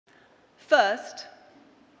First,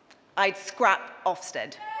 I'd scrap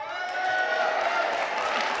Ofsted.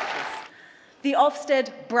 The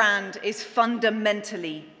Ofsted brand is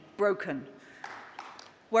fundamentally broken.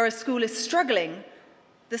 Where a school is struggling,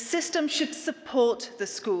 the system should support the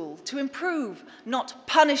school to improve, not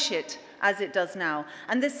punish it as it does now.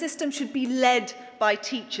 And the system should be led by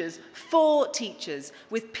teachers, for teachers,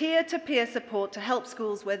 with peer-to-peer support to help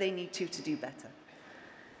schools where they need to do better.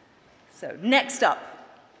 So next up,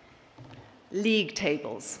 league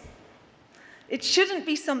tables. It shouldn't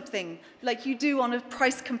be something like you do on a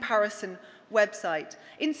price comparison website.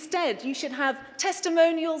 Instead, you should have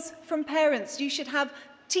testimonials from parents. You should have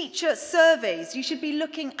teacher surveys. You should be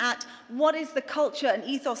looking at what is the culture and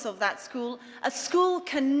ethos of that school. A school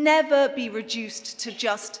can never be reduced to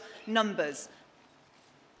just numbers.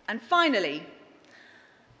 And finally,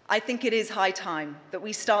 I think it is high time that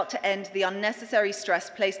we start to end the unnecessary stress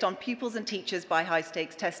placed on pupils and teachers by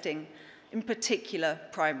high-stakes testing, in particular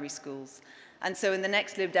primary schools. And so in the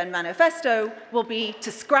next Lib Dem manifesto will be to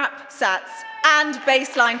scrap SATs and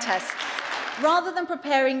baseline tests. Rather than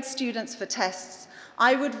preparing students for tests,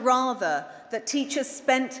 I would rather that teachers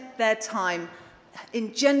spent their time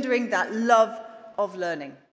engendering that love of learning.